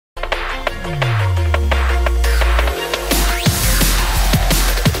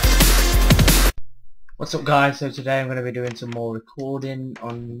What's up guys, so today I'm going to be doing some more recording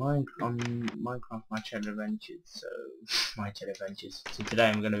on Minecraft My Channel Adventures. So today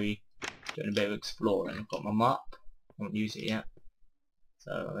I'm going to be doing a bit of exploring. I've got my map, I haven't used it yet.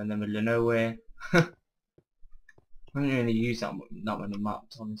 So I'm in the middle of nowhere. I haven't really used that many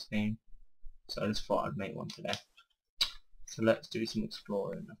maps on this game, so I just thought I'd make one today. So let's do some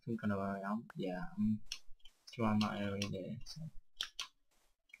exploring. I think I know where I am. Yeah, I'm around that area there. So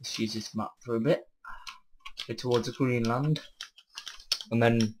let's use this map for a bit. Get towards the Greenland, and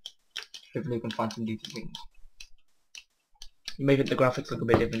then hopefully we can find some decent things. Maybe the graphics look a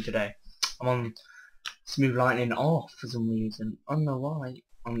bit different today. I'm on smooth lightning off for some reason. I don't know why.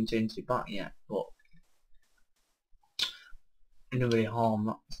 I haven't changed it back yet, but it doesn't really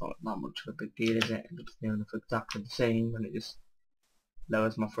harm. It's not that much of a big deal, is it? It looks near enough exactly the same, and it just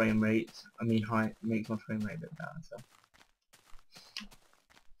lowers my frame rate. I mean, height makes my frame rate a bit better. So.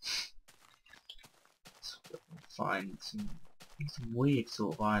 Find some weird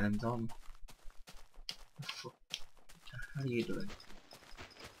sort of islands on. What the hell are you doing?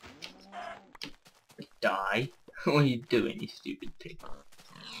 Die? What are you doing, you stupid pig?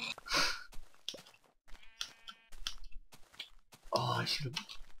 Oh, I should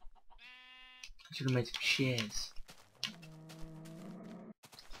have made some shears.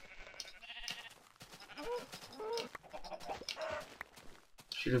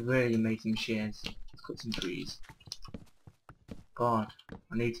 Should have really made some shears. Let's cut some trees. God,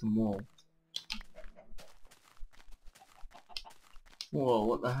 I need some more. Whoa,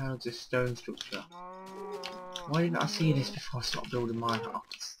 what the hell is this stone structure? Why didn't I see this before I stopped building my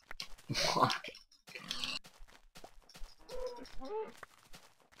house? Why?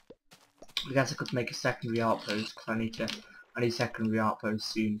 I guess I could make a secondary outpost because I need secondary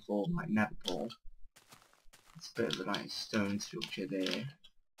outpost soon for my nether. It's a bit of a nice stone structure there,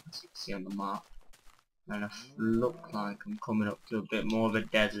 as you can see on the map. And I look like I'm coming up to a bit more of a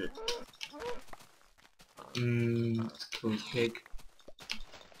desert. Let's kill this pig.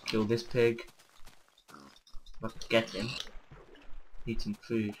 Kill this pig. If I can get him. Need some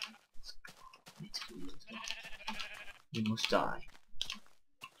food. Need to kill you as well. You must die.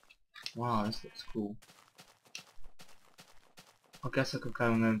 Wow, this looks cool. I guess I could go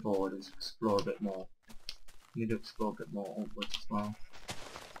on going forward and explore a bit more. Need to explore a bit more upwards as well.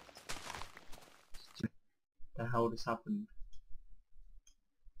 The hell just happened?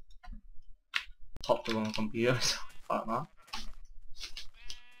 Popped the wrong computer, sorry about that.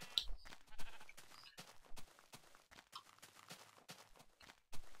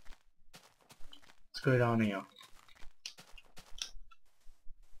 Let's go down here.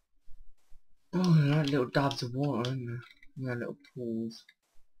 Oh, there are little dabs of water in there. Yeah, little pools.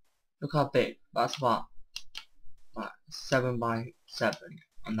 Look how big. That's about 7 by 7,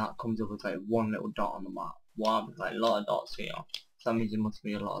 and that comes up with like one little dot on the map. Wow, there's like a lot of dots here. So that means there must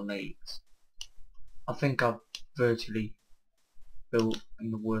be a lot of lakes. I think I've virtually built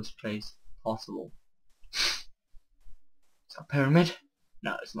in the worst place possible. Is that a pyramid?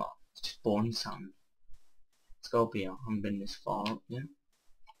 No, it's not. It's just boring sand. Let's go up here. I haven't been this far up yet.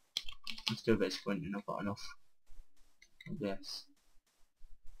 Let's do a bit of sprinting. I've got enough. I guess.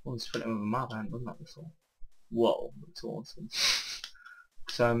 Oh, sprinting with a map. I haven't done that before. Whoa, that's awesome.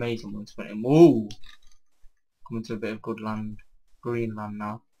 So amazing when sprinting. Whoa! Coming to a bit of good land. Greenland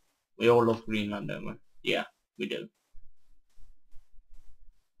now. We all love Greenland, don't we? Yeah, we do.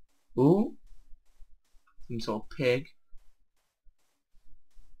 Ooh! Some sort of pig.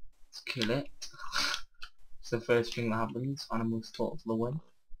 Let's kill it. It's the first thing that happens. Animals talk to the wind.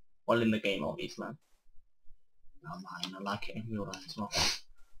 Well, in the game, obviously. No, mine. I like it in real life as well.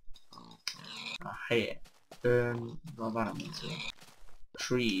 I hate it. A lot of animals here.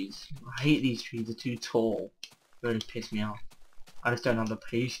 Trees. I hate these trees. They're too tall. They really piss me off. I just don't have the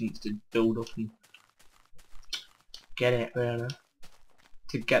patience to build up and get it really.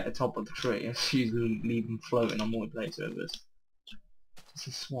 To get the top of the tree. I just usually leave them floating on multiplayer servers. It's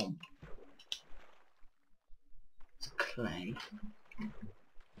a swamp. It's clay.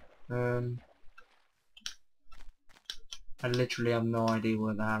 I literally have no idea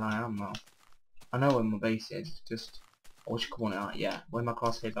where the hell I am now. I know where my base is, just I wish you could want it out, yeah. Where my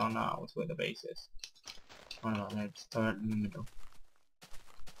crosshairs are now is where the base is. Right about there, it's right in the middle.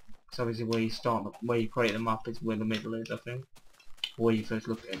 Because obviously where you start, where you create the map is where the middle is, I think. Or where you first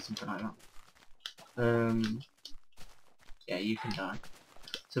look at it, something like that. Yeah, you can die.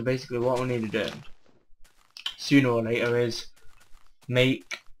 So basically what we need to do, sooner or later, is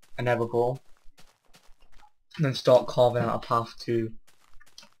make a nether ball. And then start carving out a path to,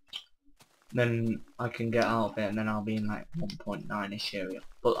 then I can get out of it, and then I'll be in like 1.9ish area.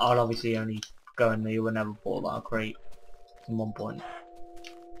 But I'll obviously only go in there, you would never thought about a crate in 1.9.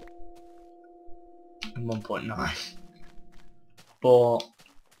 But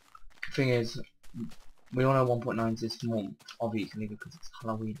the thing is, we all know 1.9 is this month, obviously, because it's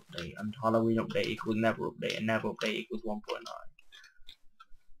Halloween update, and Halloween update equals never update, and never update equals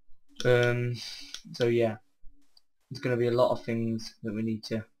 1.9. So yeah, there's going to be a lot of things that we need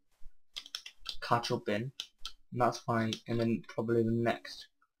to catch up in, and that's fine. And then probably in a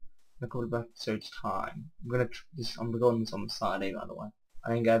couple of episodes time, I'm recording this on Saturday, by the way. I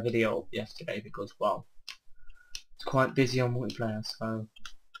didn't get a video up yesterday because, well, it's quite busy on multiplayer, so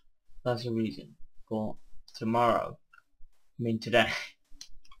that's the reason. But tomorrow, today,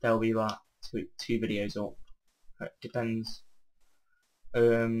 there'll be about two videos up. It depends.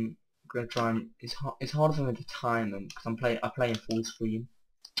 I'm gonna try and it's hard for me to time them because I play in full screen.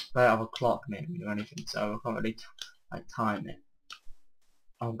 I don't have a clock maybe or anything, so I can't really time it.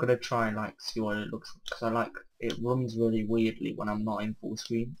 I'm gonna try and see what it looks like, because it runs really weirdly when I'm not in full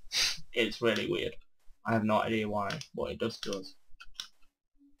screen. It's really weird. I have no idea why, but it does.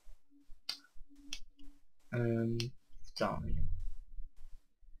 Down here.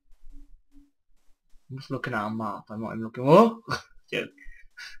 I'm just looking at a map. I'm not even looking. What? Joke.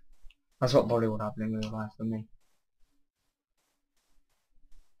 That's what probably would happen in real life for me.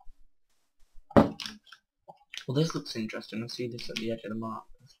 Well, this looks interesting. I see this at the edge of the map.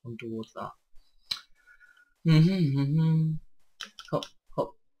 Let's run towards that. Hop,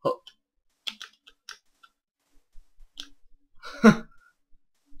 hop, hop.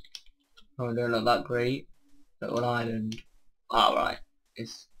 Oh, they're not that great. Little island. Alright,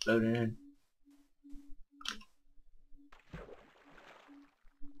 it's loading in.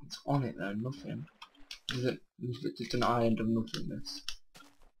 What's on it though? Nothing. Is it just an island of nothingness?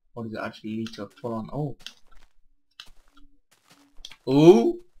 Or does it actually lead to a full on? Oh!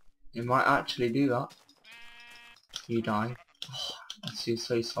 Ooh! It might actually do that. You die. Oh, I'm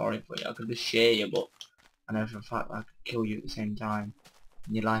so sorry for you. I could just share you, but I know for a fact that I could kill you at the same time.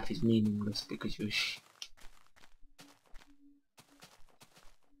 And your life is meaningless because you're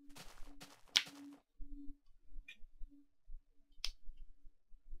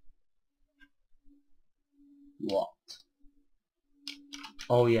What?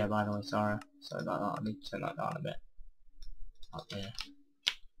 Oh yeah, by the way, sorry about that. I need to turn that down a bit. Up there.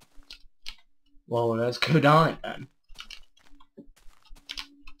 Well, let's go down it then.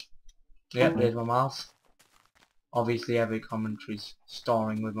 Yep, there's my mouse. Obviously every commentary's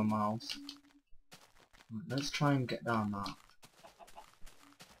starring with my mouse. Let's try and get down that.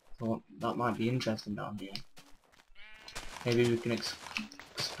 So that might be interesting down here. Maybe we can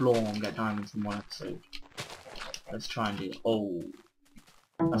explore and get diamonds in one episode. Let's try and do it. Oh,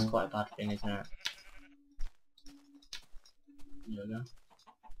 that's quite a bad thing, isn't it? There we go.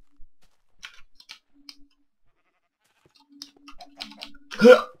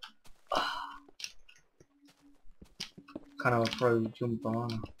 Kind of a pro jumper,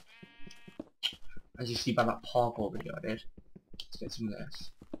 aren't I? As you see by that parkour video I did. Let's get some of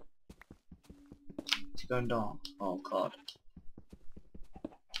this. It's going dark. Oh god.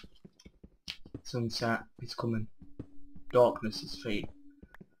 Sunset is coming. Darkness is fate.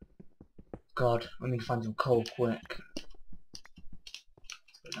 God, I need to find some coal quick.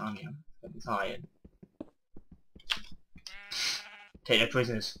 Let's go down here. Get this iron. Take their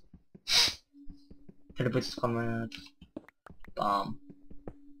prisoners. Take the prisoners, comrades. Bam.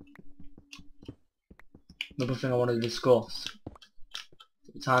 Another thing I want to discuss.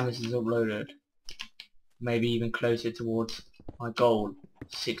 At the time this is uploaded, maybe even closer towards my goal,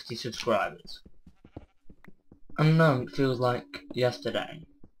 60 subscribers. I don't know, it feels like yesterday.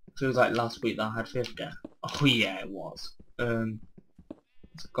 It feels like last week that I had 50. Oh yeah, it was.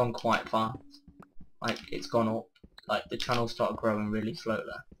 It's gone quite fast. It's gone up. The channel started growing really slowly,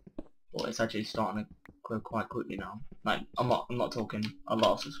 but it's actually starting to grow quite quickly now. I'm not talking a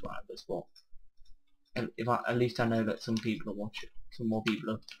lot of subscribers, but at least I know that some people are watching, some more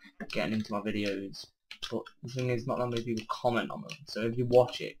people are getting into my videos. But the thing is, not that many people comment on them. So if you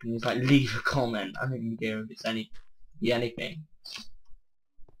watch it, can you just leave a comment? I don't care if it's anything.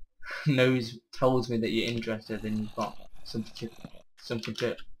 Tells me that you're interested and you've got something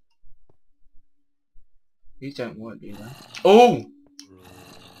to. These don't work, do they? Oh!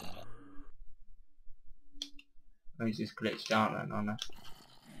 He's just glitched out then, aren't I?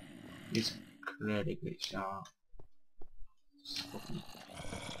 He's clearly glitched out. What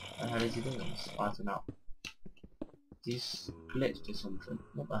the hell is he doing? He's fighting up. He's glitched or something.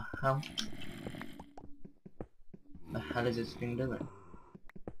 What the hell? What the hell is this thing doing?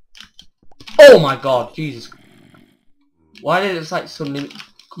 Oh my god, Jesus. Why did it suddenly...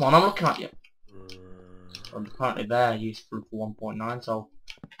 Come on, I'm looking at you. Well, apparently they're useful for 1.9, so I'll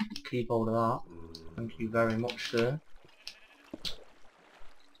keep hold of that. Thank you very much, sir.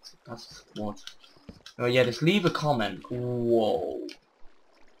 That's what. Oh yeah, just leave a comment. Whoa.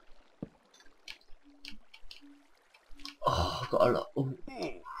 Oh, I've got a lot. Ooh.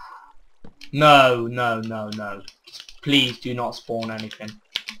 No, no, no, no. Just please do not spawn anything.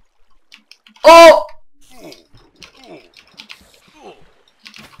 Oh!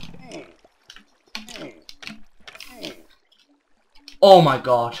 Oh my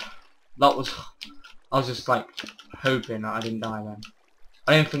god. That was... I was just like hoping that I didn't die then.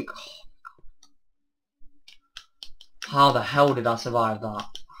 I didn't think... How the hell did I survive that?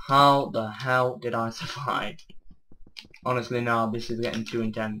 How the hell did I survive? Honestly, now this is getting too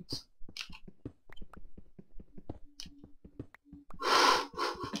intense.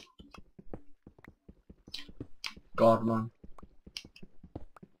 God, man.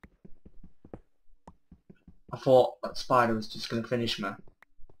 I thought that spider was just going to finish me.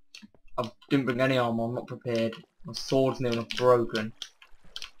 I didn't bring any armor, I'm not prepared. My sword's nearly enough broken.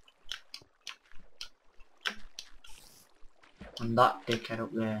 And that dickhead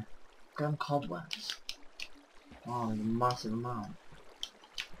up there. Look at them cobwebs. Wow, there's a massive amount.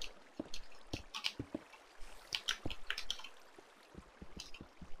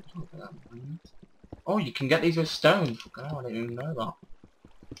 Look at that, man. Oh, you can get these with stones. Oh, I didn't even know that.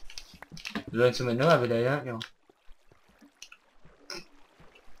 You learn something new every day, don't you?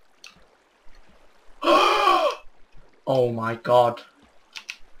 Oh my god.